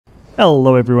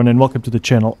Hello everyone and welcome to the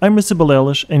channel. I'm Mr.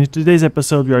 Balelish, and in today's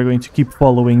episode we are going to keep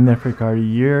following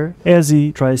Neferkare here as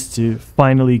he tries to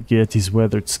finally get his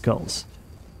weathered skulls.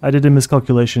 I did a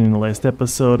miscalculation in the last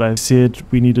episode. I said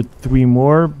we needed 3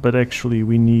 more, but actually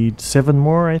we need 7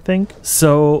 more, I think.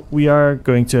 So we are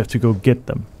going to have to go get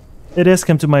them. It has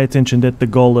come to my attention that the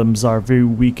golems are very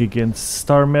weak against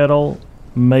star metal.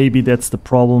 Maybe that's the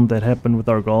problem that happened with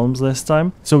our golems last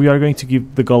time. So we are going to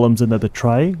give the golems another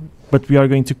try. But we are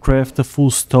going to craft a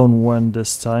full stone one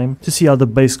this time to see how the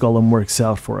base golem works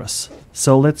out for us.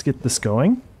 So let's get this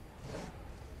going.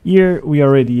 Here we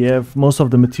already have most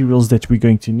of the materials that we're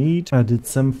going to need. I did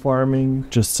some farming,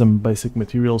 just some basic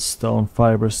materials, stone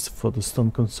fibers for the stone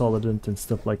consolidant and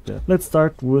stuff like that. Let's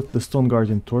start with the stone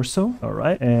guardian torso.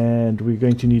 Alright, and we're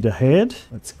going to need a head.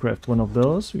 Let's craft one of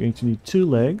those. We're going to need 2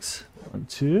 legs. 1,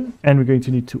 2. And we're going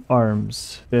to need 2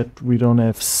 arms that we don't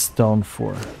have stone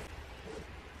for.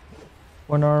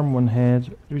 1 arm, 1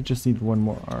 head. We just need 1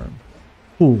 more arm.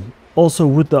 Cool. Also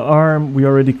with the arm, we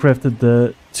already crafted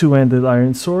the 2-handed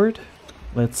iron sword.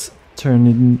 Let's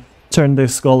turn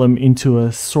this golem into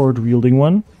a sword wielding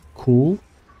one. Cool.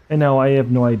 And now I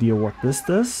have no idea what this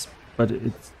does, but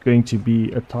it's going to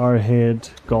be a tar head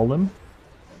golem.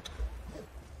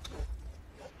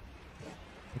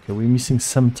 Okay, we're missing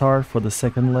some tar for the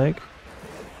second leg,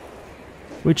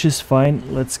 which is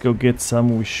fine. Let's go get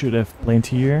some. We should have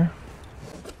plenty here.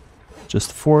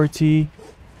 Just 40,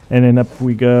 and then up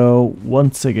we go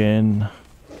once again.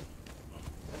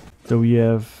 So we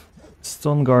have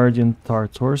stone guardian tar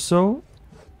torso,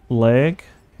 leg,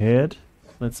 head.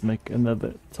 Let's make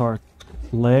another tar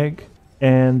leg,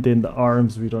 and then the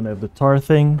arms, we don't have the tar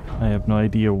thing. I have no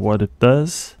idea what it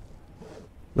does.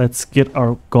 Let's get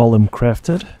our golem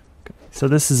crafted. Okay. So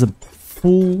this is a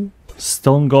full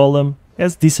stone golem.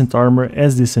 Has decent armor,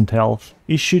 has decent health.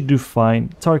 He should do fine.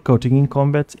 Tar coating in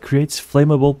combat creates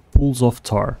flammable pools of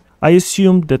tar. I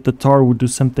assumed that the tar would do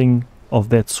something of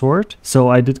that sort, so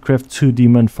I did craft 2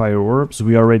 demon fire orbs.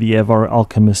 We already have our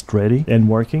alchemist ready and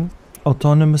working.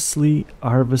 Autonomously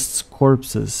harvests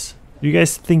corpses. Do you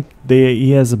guys think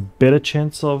he has a better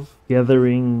chance of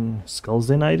gathering skulls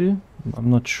than I do?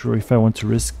 I'm not sure if I want to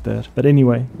risk that. But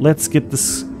anyway, let's get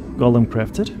this golem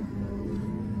crafted.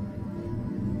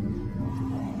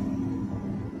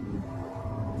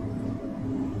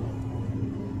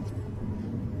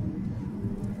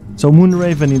 So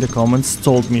Moonraven in the comments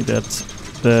told me that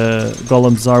the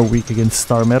golems are weak against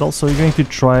star metal, so you're going to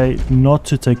try not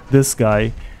to take this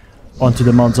guy onto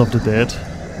the Mounds of the Dead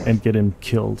and get him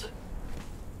killed.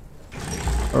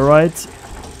 Alright,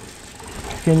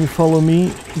 can you follow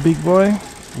me, big boy?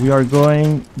 We are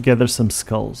going to gather some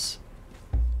skulls.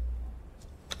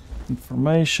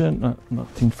 Information, not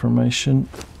information,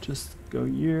 just go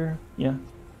here, yeah.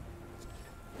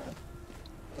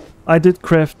 I did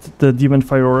craft the demon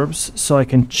fire orbs so I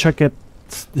can chuck it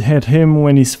at him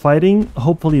when he's fighting.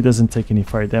 Hopefully he doesn't take any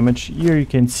fire damage. Here you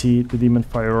can see the demon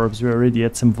fire orbs. We already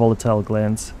had some volatile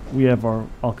glands. We have our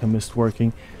alchemist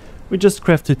working. We just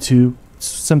crafted 2,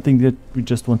 something that we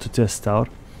just want to test out.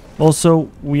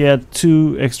 Also, we had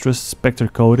 2 extra spectre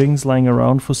coatings lying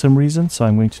around for some reason, so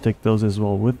I'm going to take those as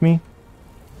well with me.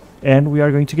 And we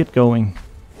are going to get going.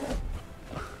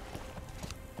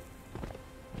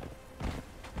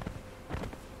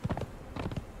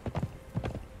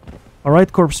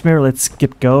 Alright, corpse smear, let's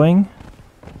get going.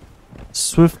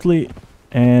 Swiftly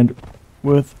and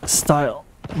with style.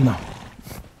 No.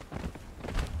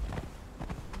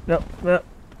 No,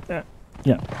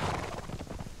 yeah.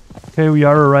 Okay, we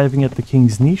are arriving at the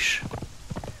king's niche.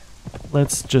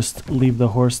 Let's just leave the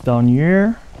horse down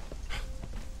here.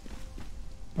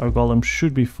 Our golem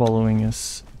should be following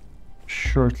us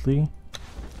shortly.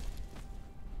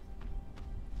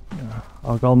 Yeah,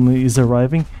 our golem is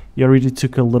arriving. He already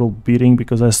took a little beating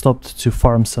because I stopped to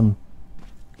farm some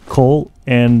coal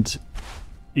and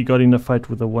he got in a fight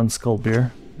with a 1 skull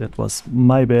bear. That was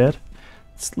my bad.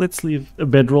 Let's leave a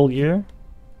bedroll here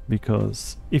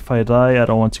because if I die I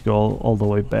don't want to go all the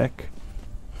way back.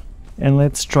 And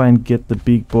let's try and get the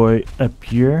big boy up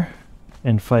here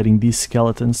and fighting these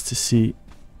skeletons to see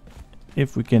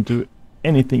if we can do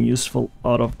anything useful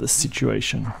out of this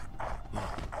situation.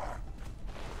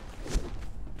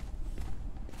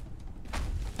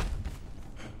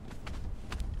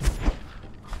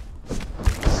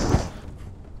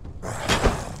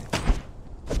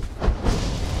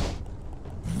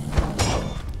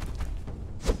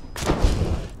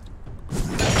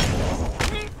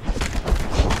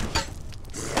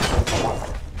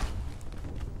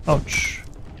 Ouch.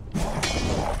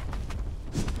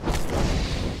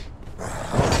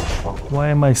 Why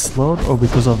am I slowed? Oh,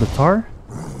 because of the tar?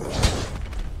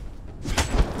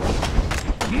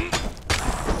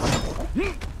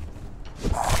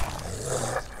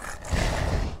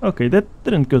 Okay, that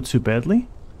didn't go too badly.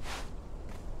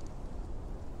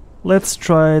 Let's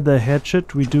try the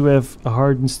hatchet. We do have a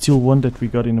hardened steel one that we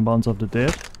got in the Bonds of the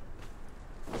Dead.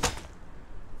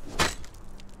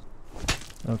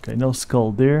 Okay, no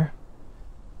skull there.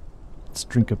 Let's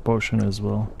drink a potion as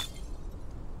well.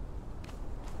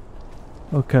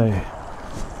 Okay.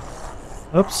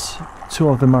 Oops, 2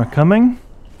 of them are coming.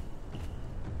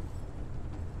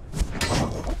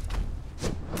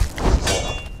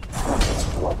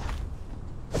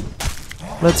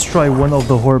 Let's try one of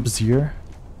the orbs here.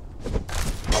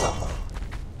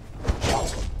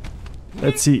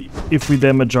 Let's see if we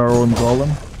damage our own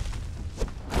golem.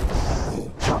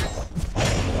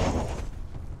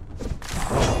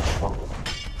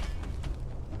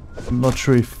 I'm not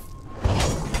sure if...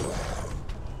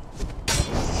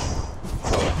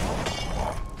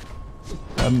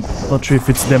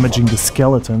 it's damaging the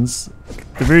skeletons.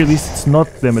 At the very least it's not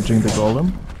damaging the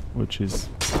golem, which is,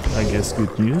 I guess,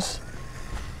 good news.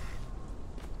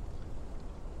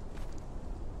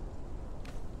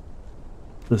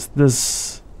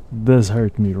 This does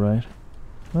hurt me, right?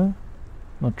 Well,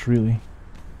 not really.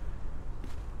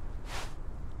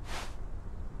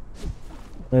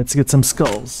 Let's get some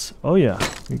skulls. Oh yeah,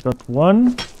 we got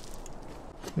one.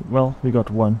 Well, we got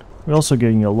one. We're also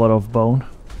getting a lot of bone.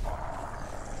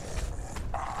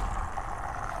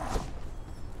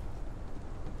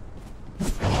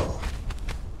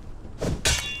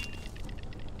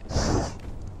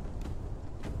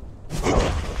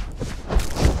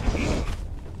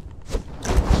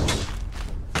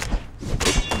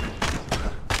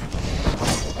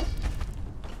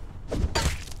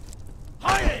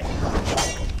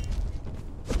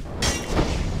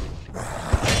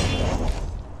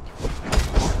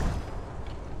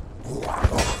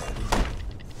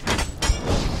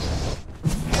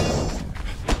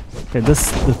 Okay,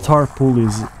 the tar pool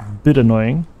is a bit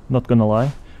annoying, not gonna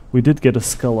lie. We did get a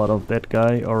skull out of that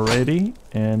guy already,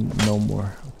 and no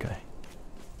more. Okay.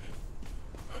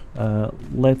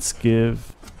 Let's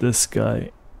give this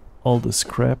guy all the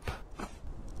scrap.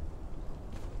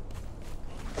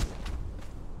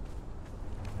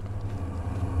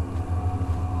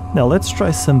 Now let's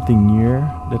try something here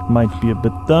that might be a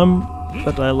bit dumb,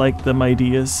 but I like them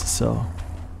ideas, so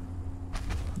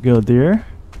go there.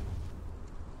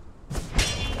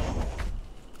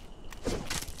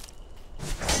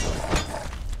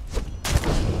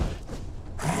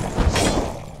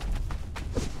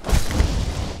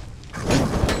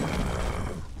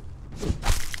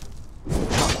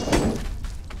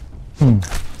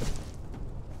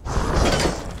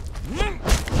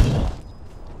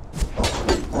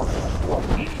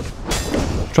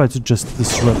 Try to just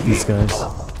disrupt these guys.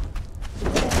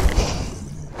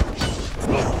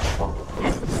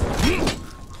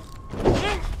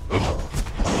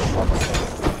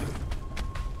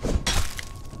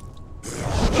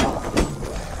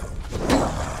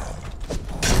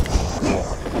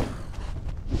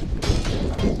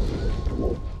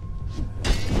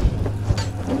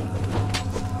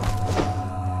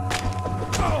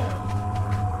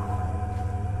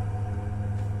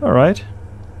 All right.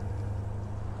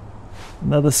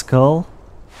 Another skull.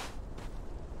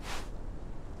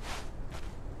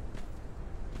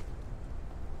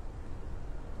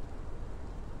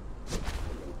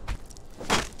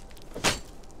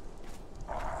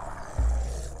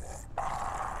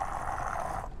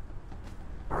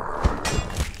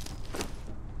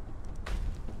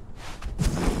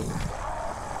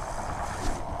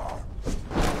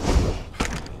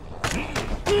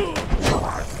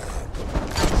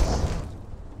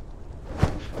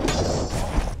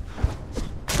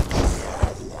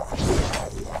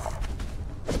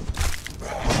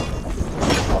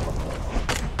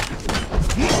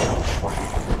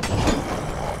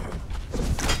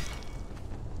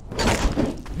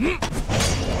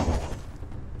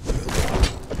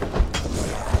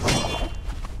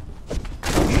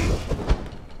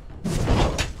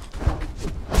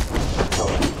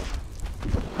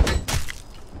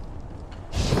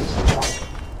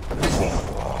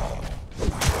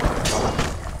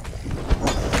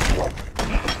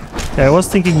 I was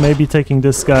thinking maybe taking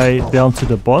this guy down to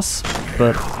the boss,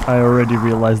 but I already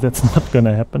realized that's not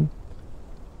gonna happen.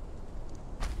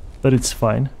 But it's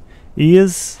fine. He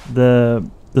is the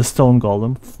stone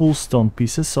golem, full stone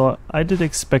pieces, so I did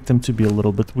expect him to be a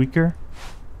little bit weaker.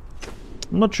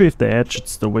 I'm not sure if the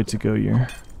hatchet's the way to go here.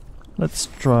 Let's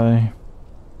try.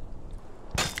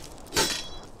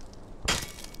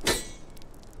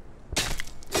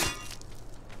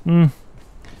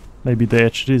 Maybe the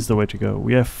hatchet is the way to go.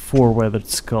 We have 4 weathered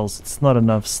skulls. It's not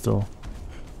enough still.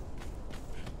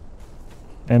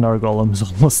 And our golem's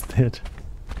almost dead.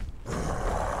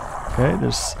 Okay,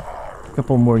 there's a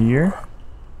couple more here.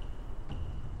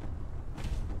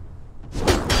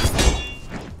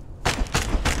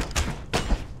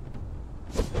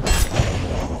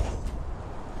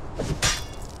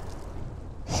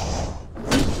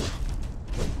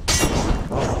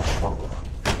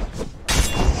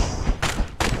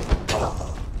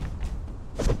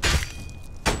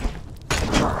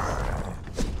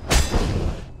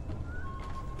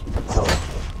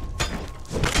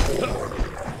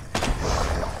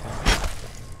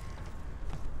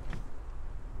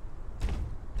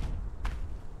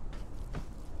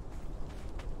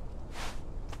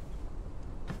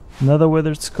 Another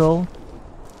withered skull.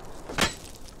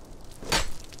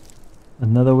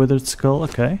 Another withered skull,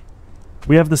 okay.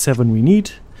 We have the 7 we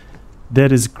need.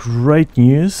 That is great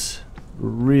news.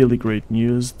 Really great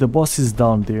news. The boss is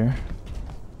down there.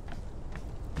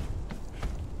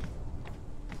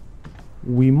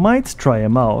 We might try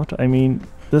him out. I mean,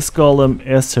 this golem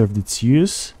has served its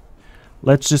use.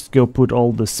 Let's just go put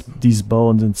all these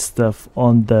bones and stuff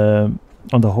on the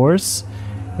horse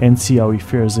and see how he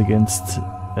fares against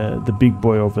the big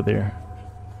boy over there.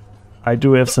 I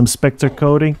do have some spectre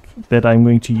coating that I'm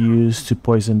going to use to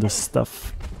poison this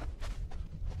stuff.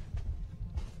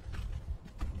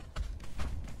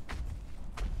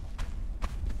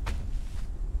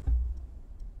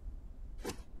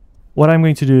 What I'm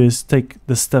going to do is take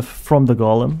the stuff from the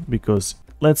golem, because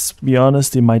let's be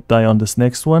honest, he might die on this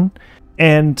next one.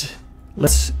 And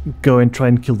let's go and try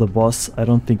and kill the boss. I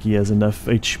don't think he has enough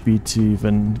HP to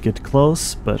even get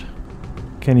close, but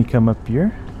can he come up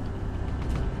here?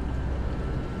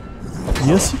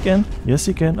 Yes, he can. Yes,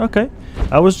 he can. Okay.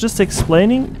 I was just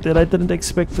explaining that I didn't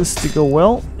expect this to go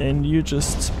well, and you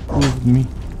just proved me.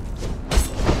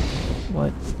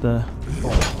 What the...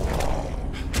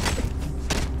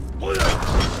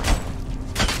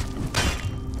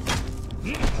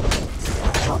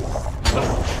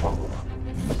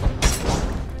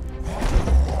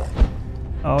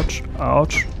 Ouch,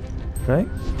 ouch. Okay.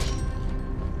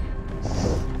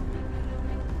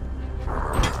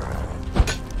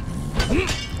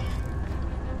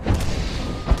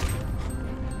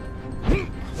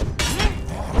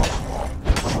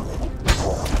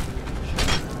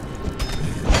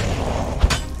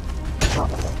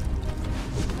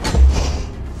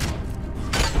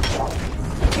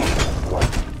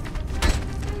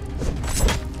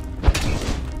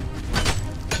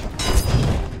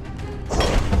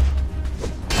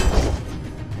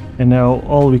 And now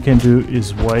all we can do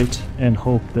is wait and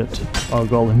hope that our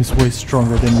golem is way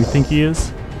stronger than we think he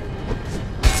is.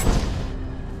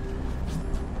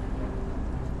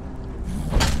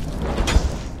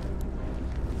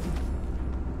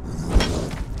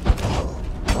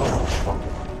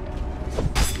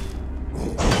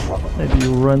 Maybe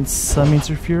you run some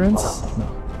interference?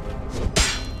 No.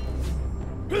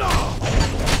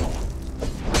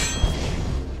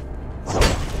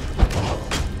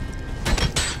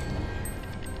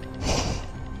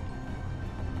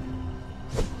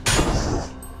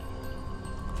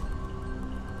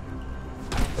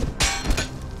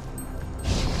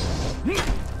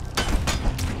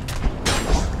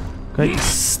 Okay,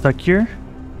 stuck here.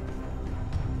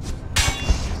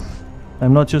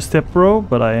 I'm not your step bro,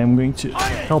 but I am going to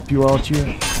help you out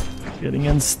here. Getting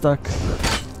unstuck.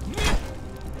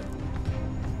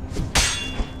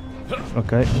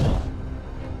 Okay.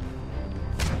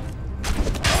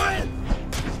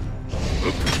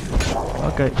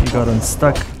 Okay, he got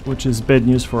unstuck, which is bad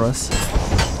news for us.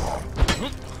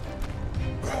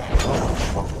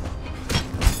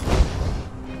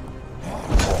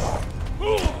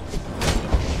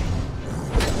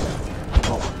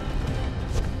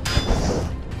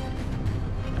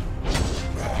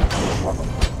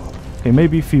 Okay,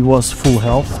 maybe if he was full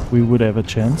health, we would have a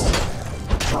chance.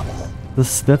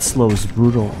 That slow is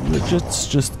brutal. Let's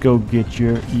just go get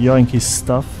your yoink his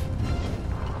stuff.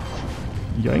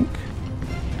 Yoink.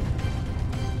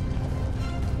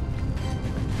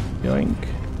 Yoink.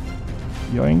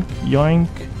 Yoink. Yoink.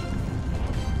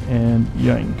 And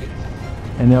yoink.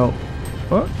 And now...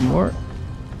 oh, more.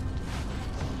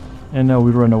 And now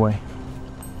we run away.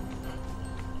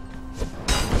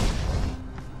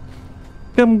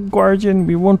 Come, Guardian,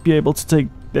 we won't be able to take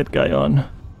that guy on.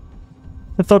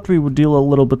 I thought we would deal a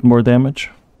little bit more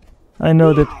damage. I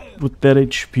know that with that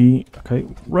HP... okay,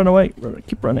 run away,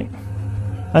 keep running.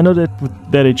 I know that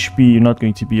with that HP you're not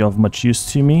going to be of much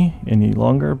use to me any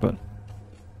longer, but...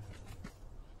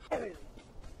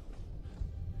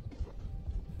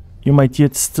 you might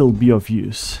yet still be of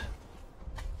use.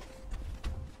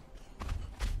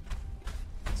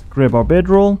 Let's grab our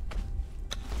bedroll.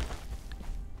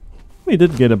 We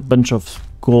did get a bunch of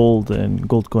gold and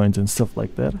gold coins and stuff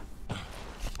like that.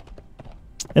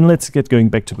 And let's get going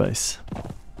back to base.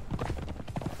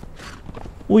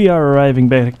 We are arriving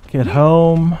back at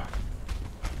home.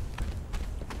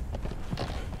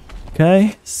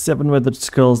 Okay, 7 weathered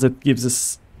skulls, that gives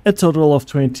us a total of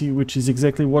 20, which is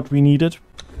exactly what we needed.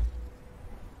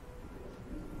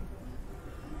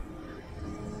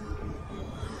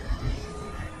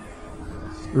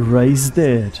 Raise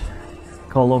Dead.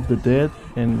 Call of the Dead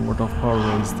and Word of Power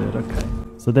Raise Dead. Okay,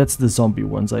 so that's the zombie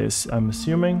ones I'm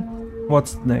assuming.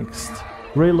 What's next?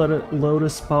 Grey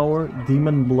Lotus Power,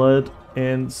 Demon Blood,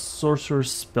 and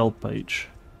Sorcerer's Spell Page.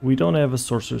 We don't have a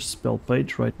Sorcerer's Spell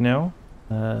Page right now,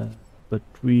 but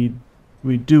we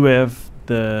do have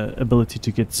the ability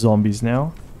to get zombies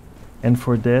now. And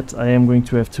for that I am going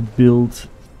to have to build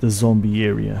the zombie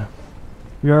area.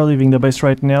 We are leaving the base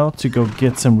right now to go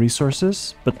get some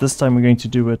resources, but this time we're going to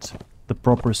do it the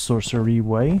proper sorcery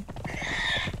way.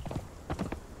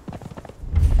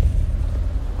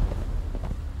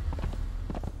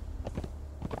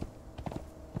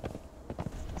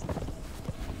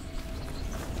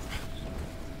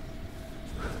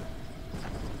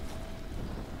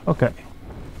 Okay.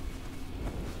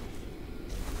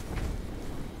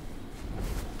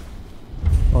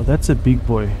 Oh, that's a big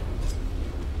boy.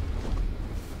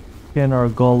 Can our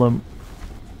golem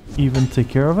even take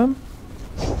care of him?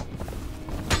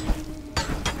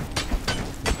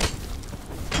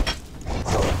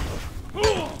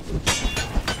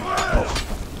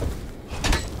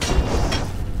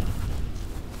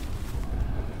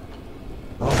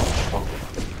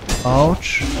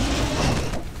 Ouch.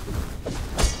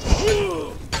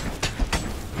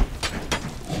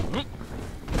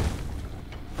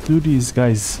 Do these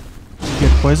guys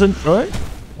get poisoned? Right?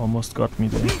 Almost got me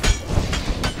there.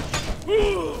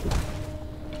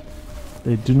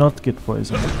 They do not get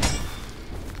poisoned.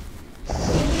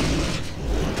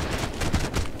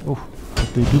 Oh,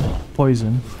 but they do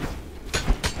poison.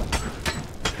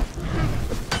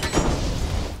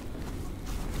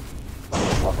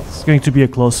 It's going to be a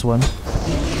close one.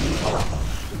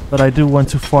 But I do want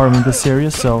to farm in this area,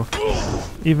 so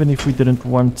even if we didn't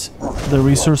want the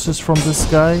resources from this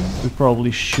guy, we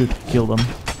probably should kill them.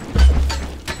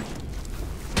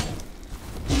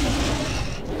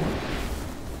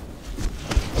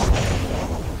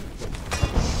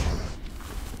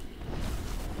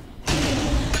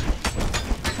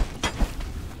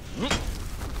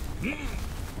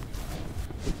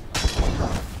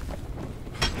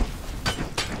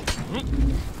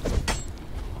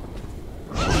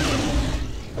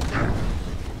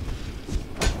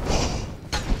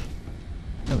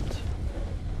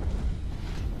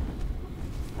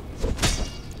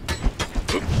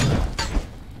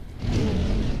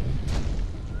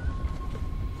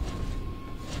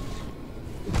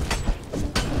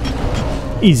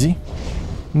 Easy.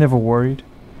 Never worried.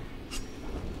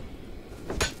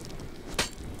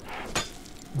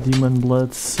 Demon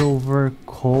blood, silver,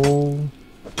 coal,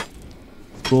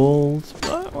 gold.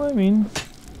 I mean,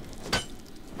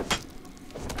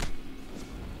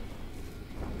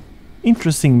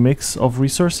 interesting mix of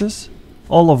resources,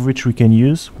 all of which we can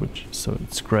use, so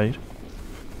it's great.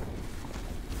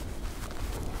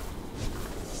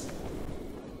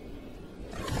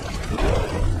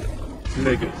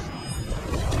 Negative.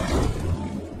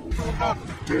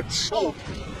 Dead soul.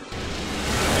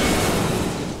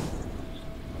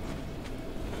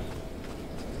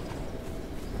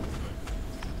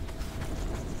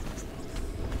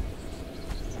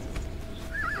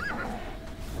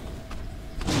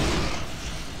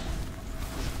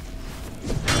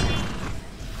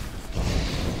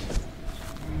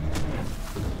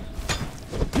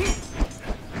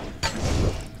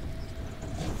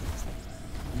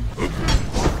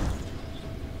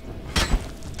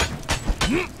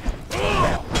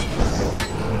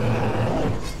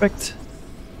 Perfect.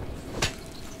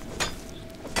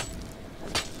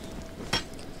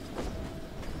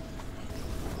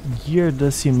 Here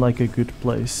does seem like a good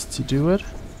place to do it.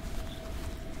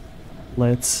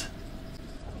 Let's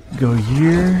go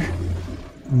here.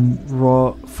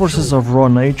 Raw forces of raw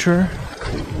nature.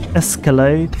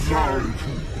 Escalate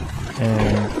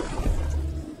and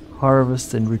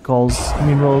harvest and recalls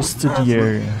minerals to the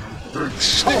area.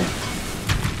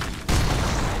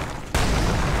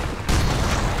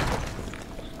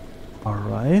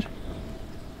 Alright.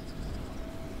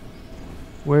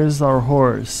 Where's our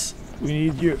horse? We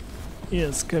need you.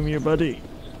 Yes, come here, buddy.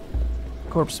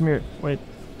 Corpse smear. Wait,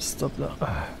 stop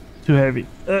that. Too heavy.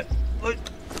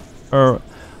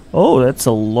 Oh, that's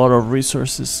a lot of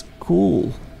resources.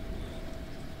 Cool.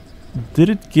 Did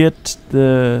it get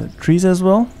the trees as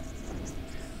well?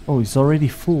 Oh, it's already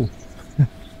full.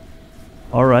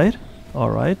 Alright,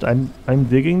 alright, I'm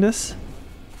digging this.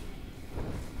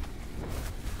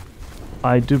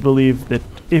 I do believe that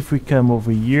if we come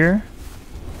over here,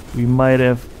 we might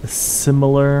have a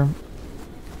similar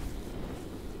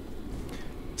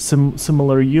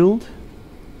yield.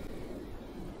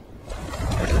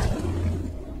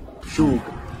 Shoot.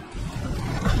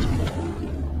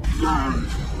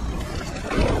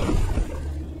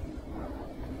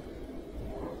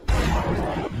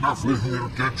 Nothing here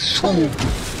gets shown.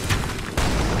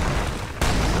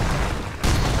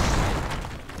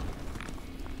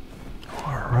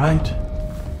 Alright.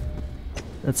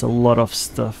 That's a lot of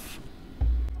stuff.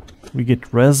 We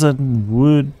get resin,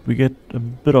 wood, we get a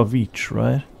bit of each,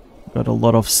 right? Got a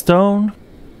lot of stone.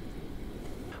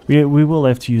 We will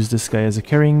have to use this guy as a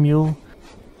carrying mule.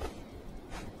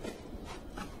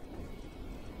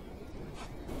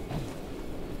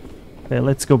 Okay,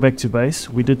 let's go back to base.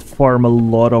 We did farm a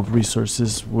lot of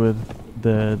resources with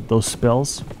those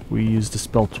spells. We used the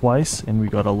spell twice and we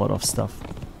got a lot of stuff,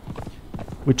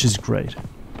 which is great.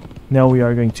 Now we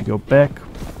are going to go back.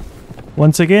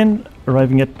 Once again,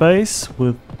 arriving at base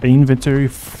with an inventory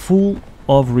full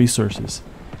of resources.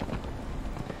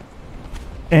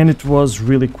 And it was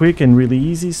really quick and really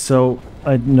easy, so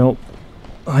I know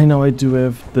I do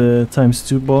have the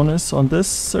 ×2 bonus on this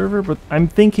server, but I'm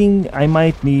thinking I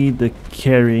might need the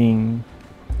carrying,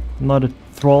 not a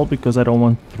thrall because I don't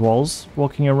want thralls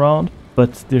walking around,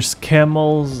 but there's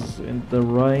camels and the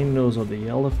rhinos or the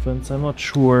elephants, I'm not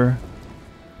sure.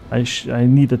 I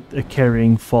need a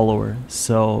carrying follower,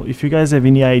 so if you guys have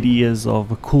any ideas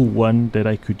of a cool one that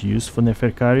I could use for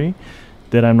Neferkare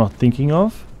that I'm not thinking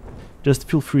of, just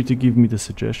feel free to give me the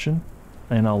suggestion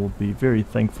and I will be very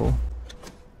thankful.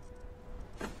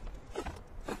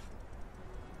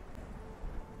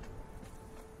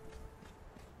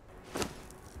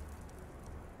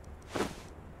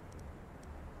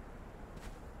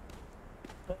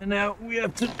 And now we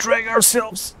have to drag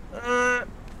ourselves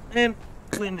and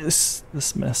clean this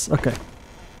mess. Okay.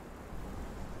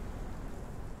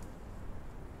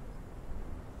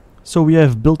 So we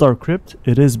have built our crypt.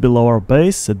 It is below our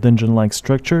base, a dungeon-like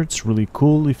structure. It's really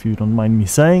cool if you don't mind me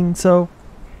saying so.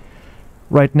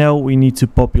 Right now we need to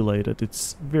populate it.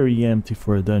 It's very empty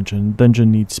for a dungeon.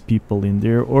 Dungeon needs people in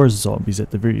there, or zombies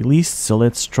at the very least. So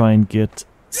let's try and get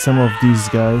some of these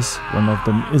guys. One of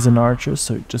them is an archer,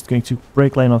 so just going to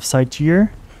break line of sight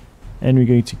here. And we're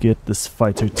going to get this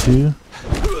fighter too.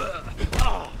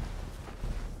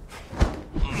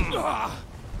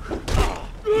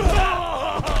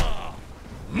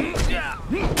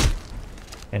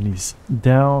 And he's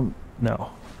down.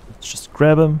 No, let's just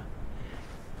grab him.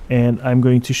 And I'm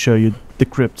going to show you the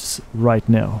crypts right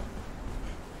now.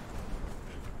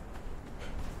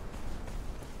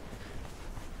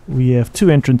 We have two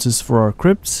entrances for our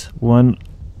crypts, one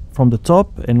from the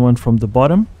top and one from the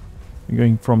bottom. We're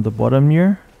going from the bottom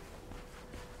here.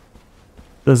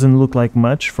 Doesn't look like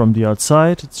much from the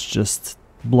outside, it's just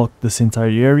blocked this entire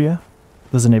area.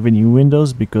 Doesn't have any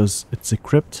windows because it's a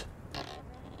crypt.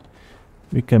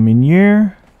 We come in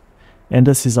here, and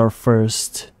this is our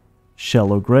first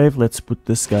shallow grave. Let's put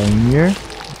this guy in here.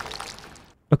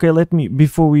 Okay,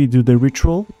 before we do the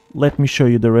ritual, let me show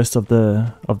you the rest of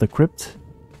the crypt.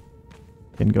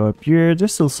 Can go up here.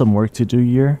 There's still some work to do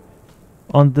here.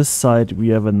 On this side we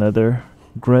have another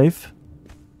grave.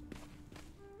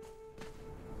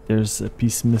 There's a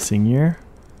piece missing here.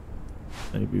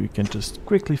 Maybe we can just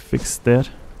quickly fix that.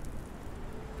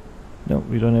 No,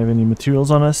 we don't have any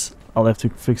materials on us. I'll have to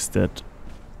fix that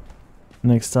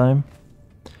next time.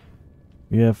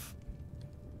 We have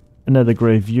another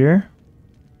grave here.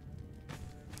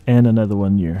 And another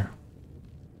one here.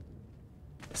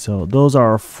 So those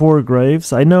are our 4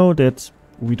 graves. I know that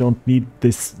we don't need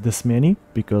this many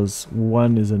because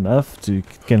one is enough to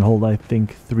can hold, I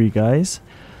think, 3 guys.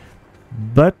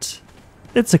 But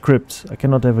it's a crypt. I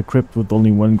cannot have a crypt with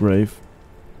only 1 grave.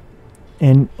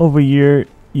 And over here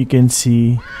you can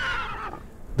see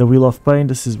the Wheel of Pain.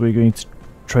 This is where we're going to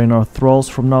train our thralls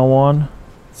from now on.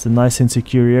 It's a nice and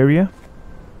secure area.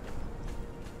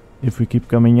 If we keep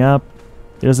coming up,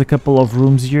 there's a couple of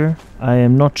rooms here. I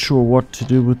am not sure what to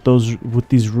do with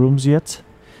these rooms yet.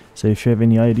 So if you have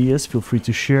any ideas, feel free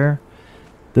to share.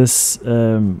 This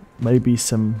may be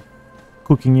some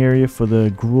cooking area for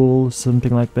the gruel,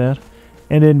 something like that.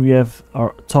 And then we have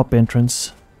our top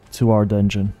entrance to our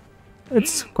dungeon.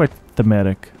 It's quite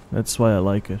thematic. That's why I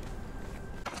like it.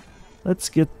 Let's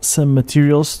get some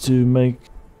materials to make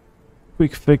a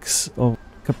quick fix of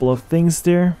a couple of things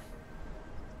there.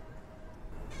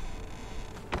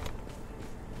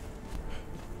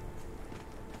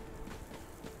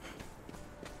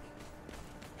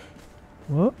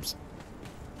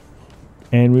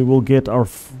 And we will get our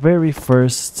very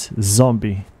first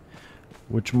zombie,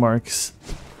 which marks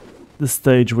the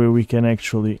stage where we can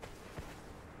actually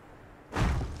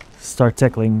start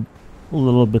tackling a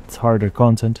little bit harder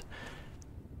content.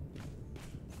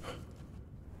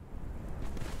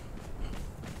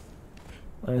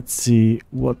 Let's see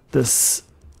what this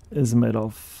is made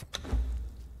of.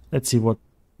 Let's see what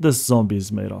this zombie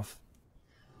is made of.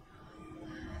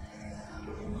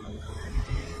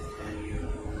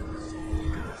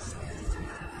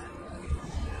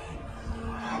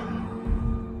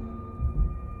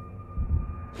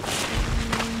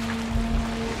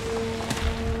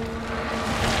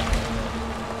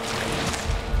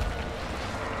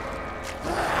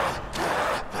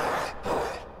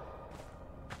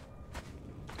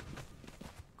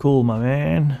 Cool, my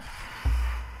man.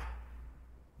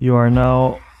 You are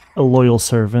now a loyal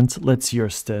servant. Let's see your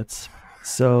stats.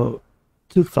 So,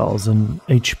 2000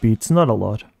 HP, it's not a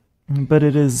lot. But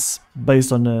it is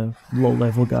based on a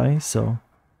low-level guy, so...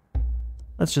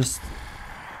 Let's just...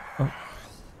 Oh,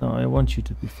 no, I want you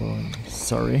to be following me.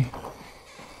 Sorry.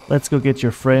 Let's go get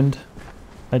your friend.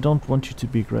 I don't want you to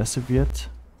be aggressive yet.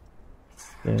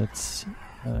 That's...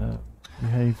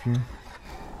 behavior.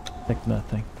 Attack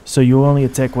nothing. So you only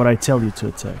attack what I tell you to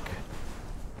attack.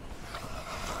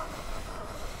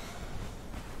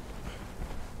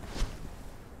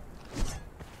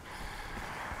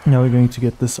 Now we're going to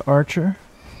get this archer.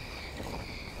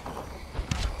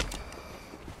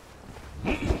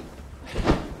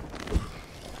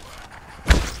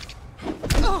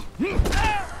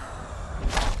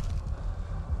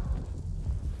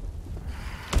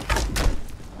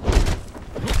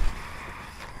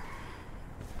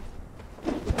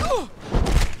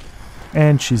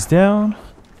 And she's down.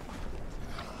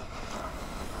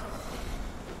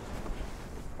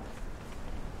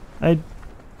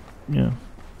 Yeah.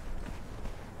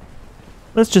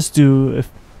 Let's just do a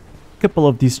couple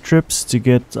of these trips to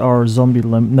get our zombie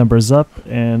numbers up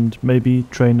and maybe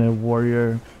train a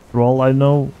warrior thrall. I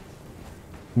know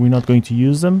we're not going to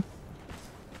use them.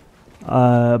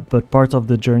 But part of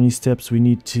the journey steps we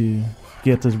need to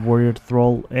get a warrior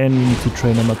thrall and we need to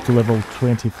train him up to level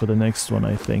 20 for the next one,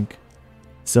 I think.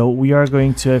 So we are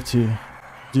going to have to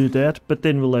do that, but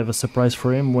then we'll have a surprise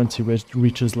for him once he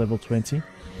reaches level 20.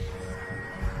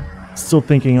 Still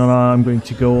thinking on how I'm going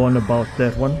to go on about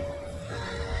that one.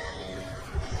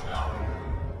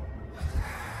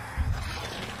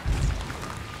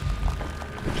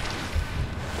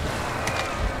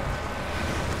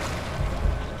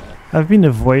 I've been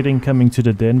avoiding coming to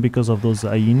the den because of those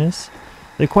hyenas.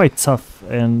 They're quite tough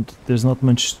and there's not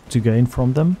much to gain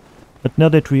from them. But now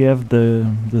that we have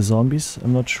the zombies,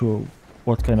 I'm not sure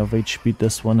what kind of HP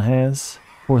this one has.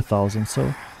 4000,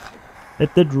 so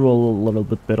it did roll a little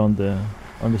bit better on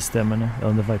the stamina,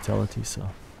 on the vitality. So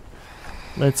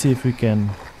let's see if we can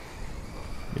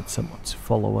get someone to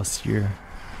follow us here.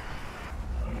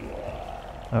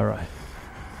 All right.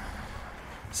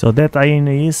 So that hyena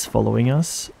is following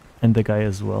us, and the guy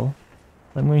as well.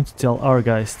 I'm going to tell our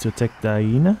guys to attack the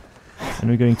hyena, and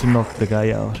we're going to knock the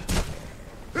guy out.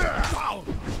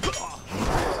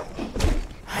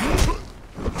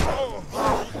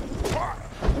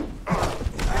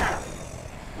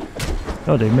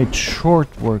 Oh, they made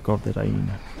short work of that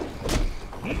hyena.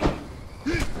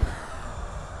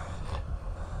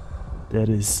 That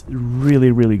is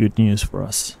really, really good news for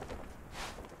us.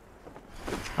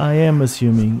 I am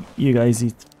assuming you guys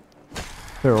eat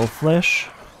feral flesh,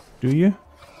 do you?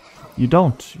 You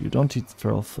don't. You don't eat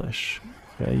feral flesh.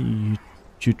 Okay, you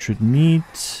putrid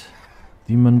meat,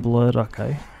 demon blood,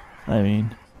 okay. I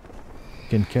mean, you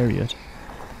can carry it.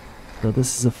 So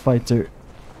this is a fighter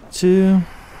 2.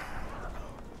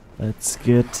 Let's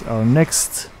get our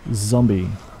next zombie.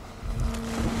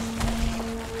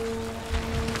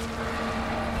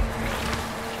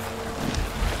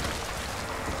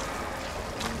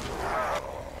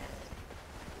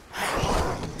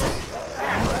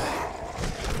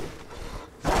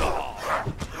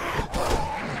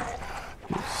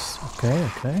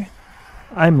 Okay.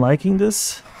 I'm liking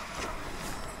this.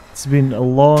 It's been a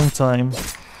long time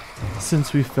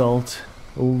since we felt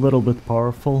a little bit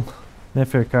powerful.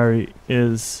 Neferkare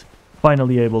is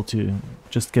finally able to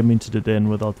just come into the den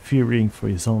without fearing for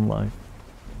his own life.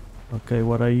 Okay,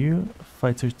 what are you?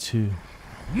 Fighter 2.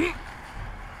 We're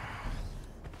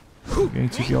going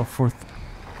to be our 4th.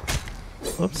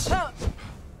 Oops.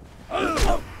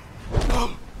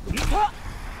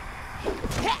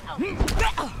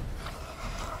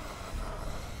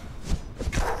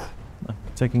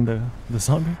 Taking the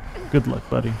zombie? Good luck,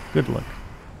 buddy. Good luck.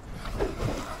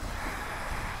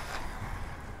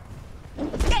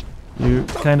 You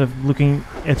kind of looking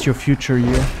at your future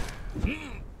here.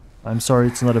 I'm sorry,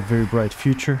 it's not a very bright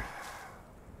future.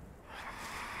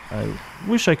 I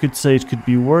wish I could say it could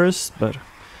be worse, but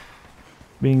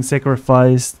being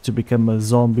sacrificed to become a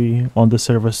zombie on the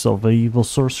service of an evil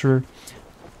sorcerer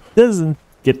doesn't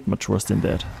get much worse than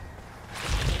that.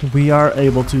 We are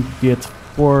able to get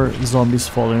 4 zombies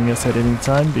following us at any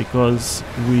time because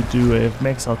we do have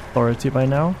max authority by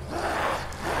now.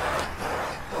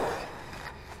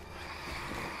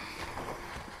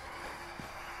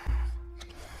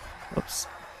 Oops.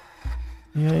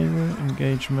 Behavior,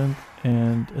 engagement,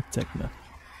 and attack now.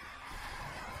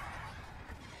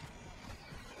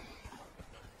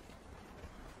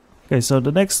 Okay, so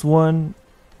the next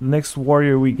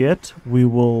warrior we get, we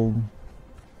will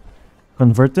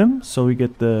convert them, so we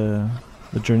get the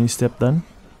journey step done.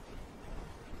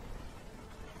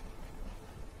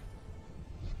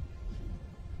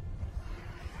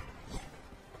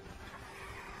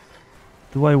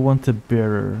 Do I want a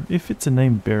bearer? If it's a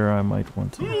name bearer, I might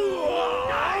want to.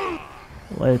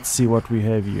 Let's see what we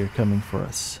have here coming for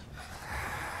us.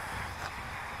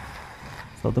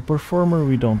 So the performer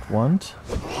we don't want.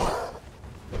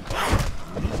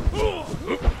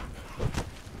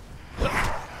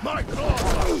 My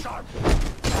claws are sharp.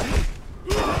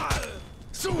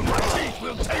 Soon my teeth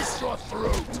will taste your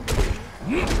throat.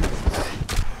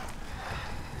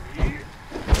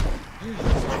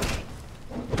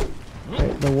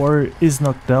 Okay, the warrior is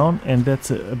knocked down, and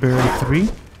that's a bearer 3.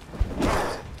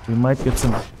 We might get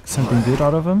something good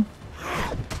out of him.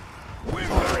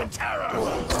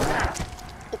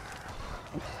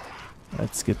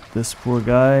 Let's get this poor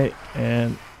guy.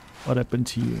 And what happened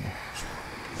to you?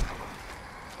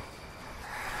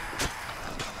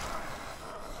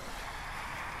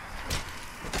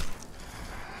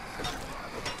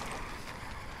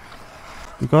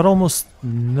 We got almost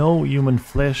no human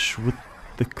flesh with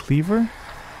the cleaver.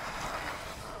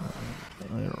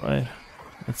 Alright,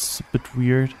 that's a bit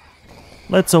weird.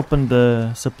 Let's open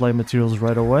the supply materials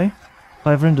right away.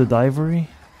 500 ivory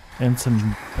and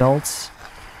some belts.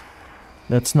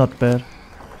 That's not bad.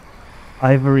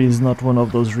 Ivory is not one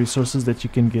of those resources that you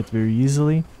can get very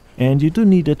easily, and you do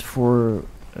need it for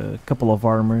a couple of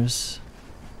armors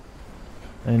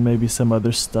and maybe some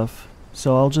other stuff.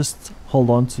 So I'll just hold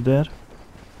on to that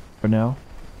for now.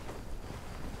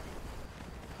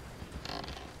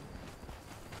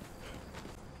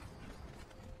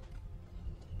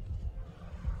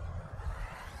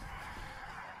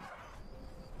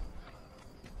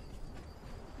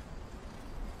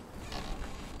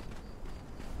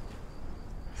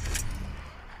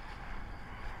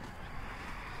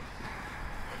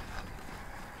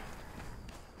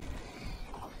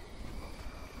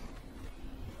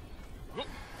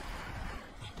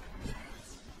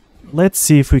 Let's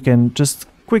see if we can just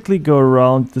quickly go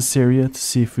around this area to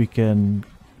see if we can...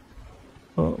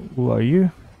 Oh, who are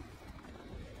you?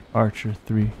 Archer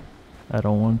 3. I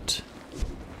don't want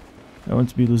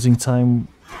to be losing time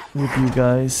with you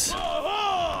guys.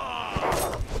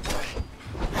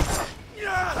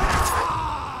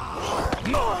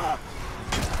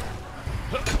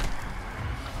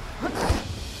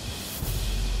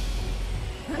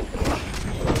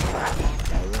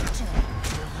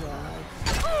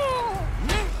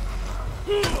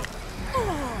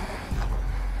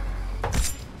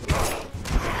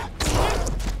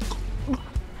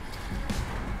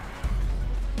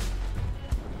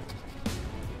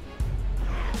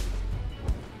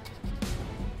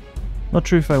 Not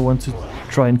sure if I want to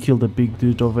try and kill the big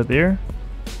dude over there.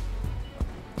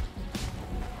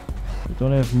 I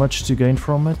don't have much to gain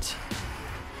from it.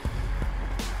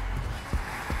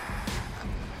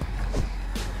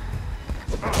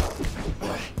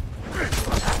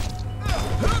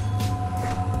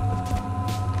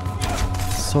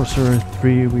 Sorcerer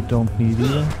 3 we don't need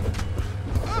either.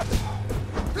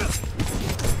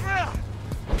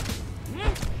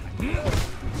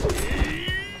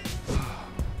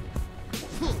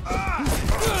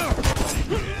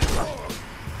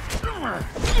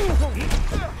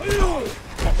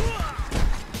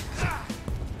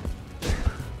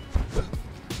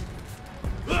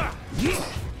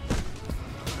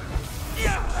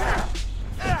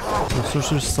 The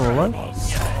sorcerer's still alive?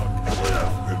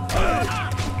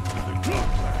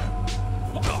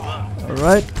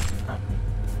 Alright.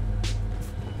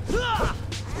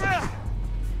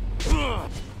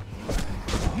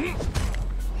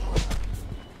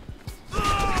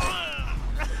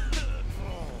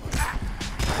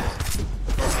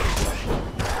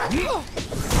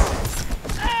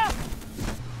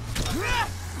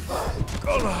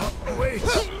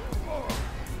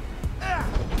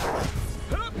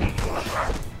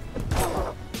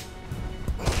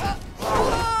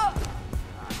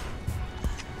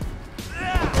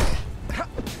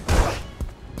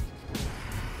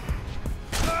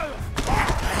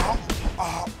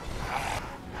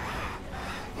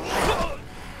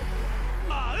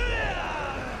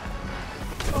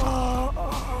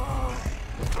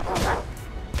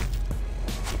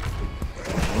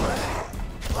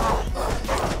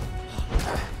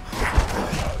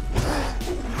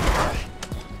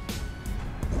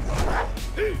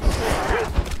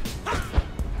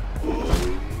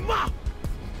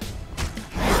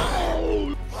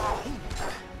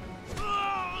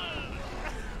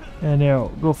 And now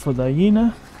go for the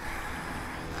hyena.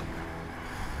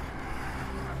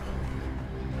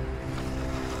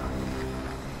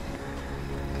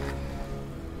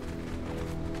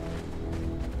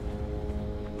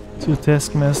 Two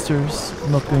taskmasters,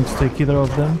 not going to take either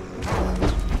of them.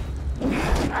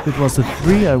 If it was a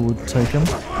 3, I would take them.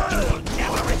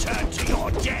 Never return to your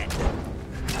den.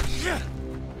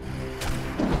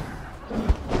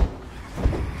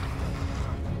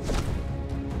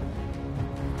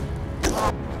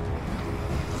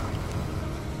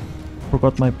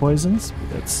 Forgot my poisons, but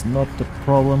that's not the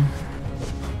problem.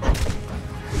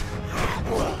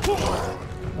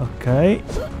 Okay.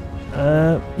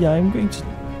 Yeah, I'm going to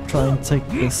try and take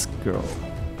this girl.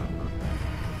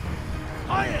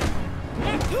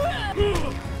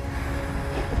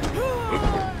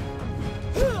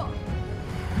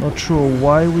 Not sure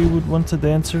why we would want a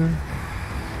dancer,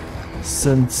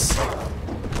 since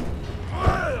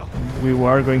we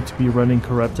are going to be running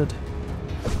corrupted.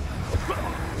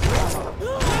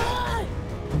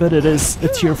 But it is a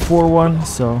tier 4 one,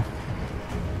 so...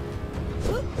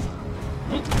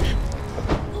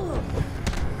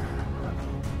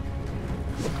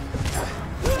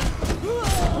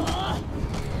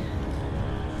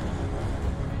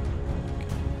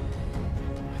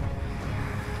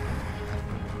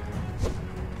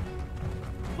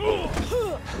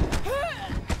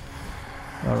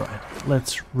 Alright,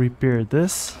 let's repair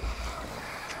this.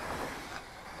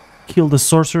 Kill the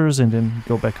sorcerers and then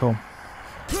go back home.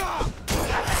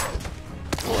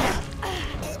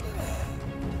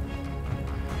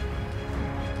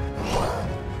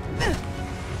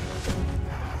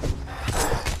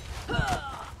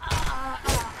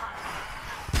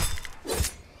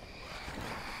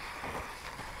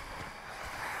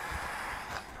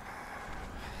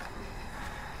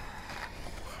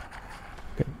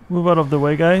 Move out of the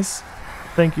way, guys.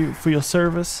 Thank you for your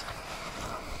service.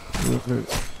 You were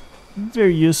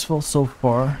very useful so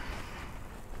far.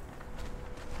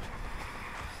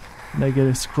 Can I get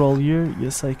a scroll here?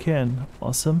 Yes, I can.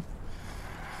 Awesome.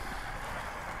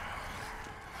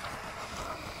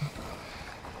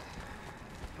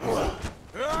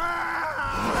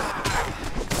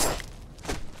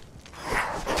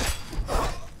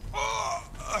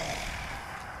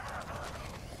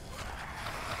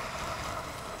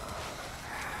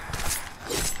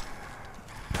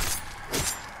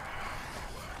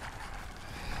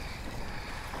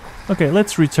 Okay,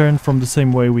 let's return from the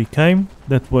same way we came.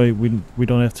 That way we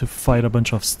don't have to fight a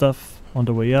bunch of stuff on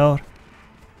the way out.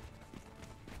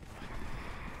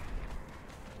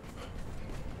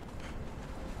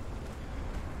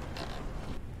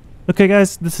 Okay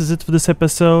guys, this is it for this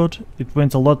episode. It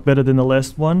went a lot better than the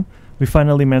last one. We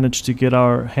finally managed to get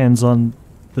our hands on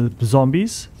the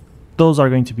zombies. Those are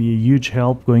going to be a huge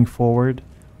help going forward.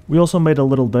 We also made a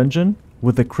little dungeon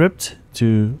with a crypt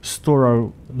to store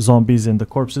our zombies and the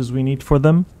corpses we need for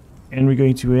them. And we're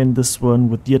going to end this one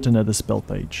with yet another spell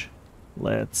page.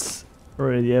 Let's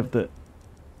already have the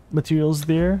materials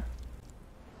there.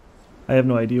 I have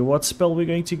no idea what spell we're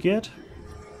going to get,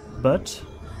 but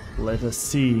let us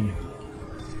see.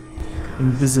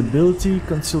 Invisibility,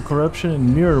 Conceal Corruption,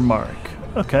 and Mirror Mark.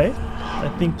 Okay,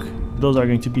 I think those are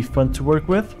going to be fun to work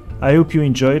with. I hope you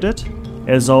enjoyed it.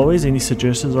 As always, any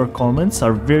suggestions or comments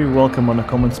are very welcome on the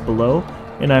comments below,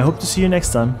 and I hope to see you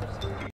next time.